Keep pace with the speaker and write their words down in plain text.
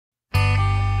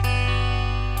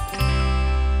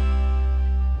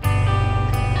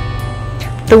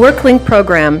The WorkLINC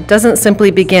program doesn't simply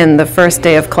begin the first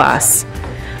day of class.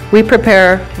 We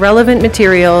prepare relevant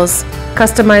materials,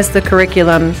 customize the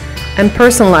curriculum, and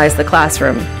personalize the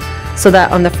classroom so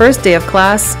that on the first day of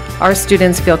class, our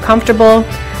students feel comfortable,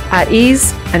 at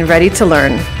ease, and ready to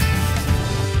learn.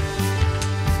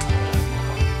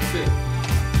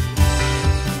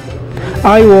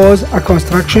 I was a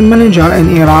construction manager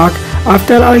in Iraq.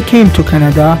 After I came to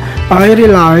Canada, I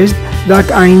realized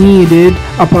that I needed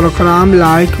a program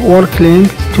like WorkLINC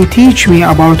to teach me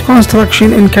about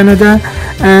construction in Canada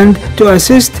and to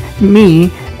assist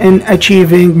me in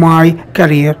achieving my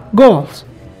career goals.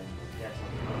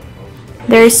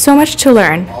 There is so much to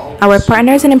learn. Our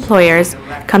partners and employers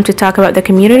come to talk about the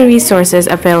community resources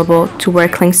available to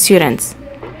WorkLINC students.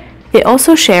 They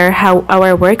also share how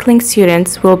our WorkLINC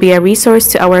students will be a resource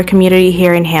to our community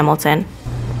here in Hamilton.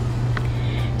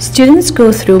 Students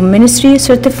go through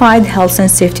ministry-certified health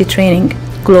and safety training,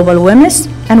 global wellness,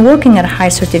 and working at high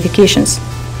certifications.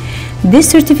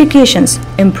 These certifications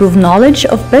improve knowledge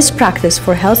of best practice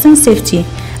for health and safety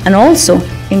and also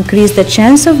increase the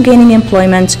chance of gaining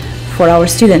employment for our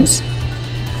students.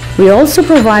 We also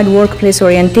provide workplace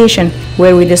orientation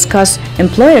where we discuss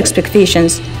employer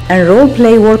expectations and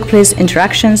role-play workplace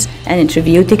interactions and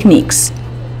interview techniques.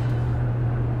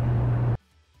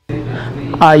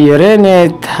 I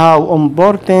learned how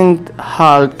important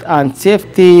health and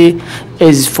safety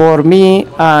is for me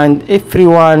and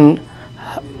everyone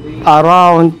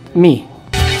around me.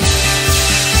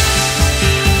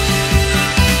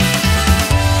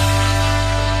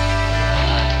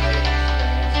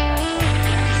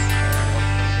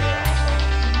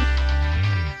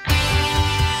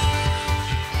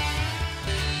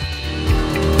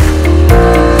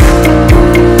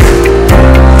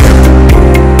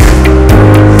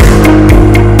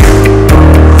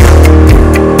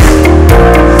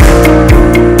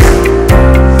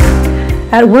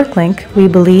 At WorkLINC, we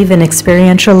believe in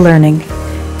experiential learning.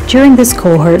 During this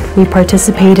cohort, we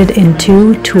participated in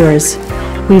 2 tours.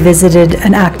 We visited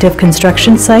an active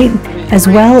construction site, as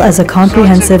well as a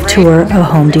comprehensive tour of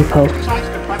Home Depot.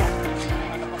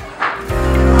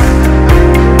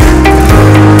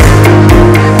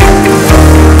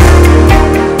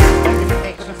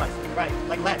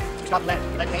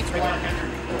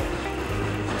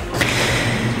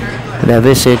 The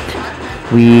visit,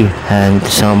 we had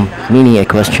some mini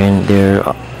equestrian. There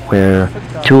were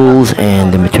tools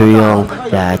and the material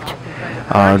that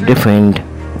are different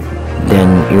than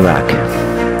Iraq.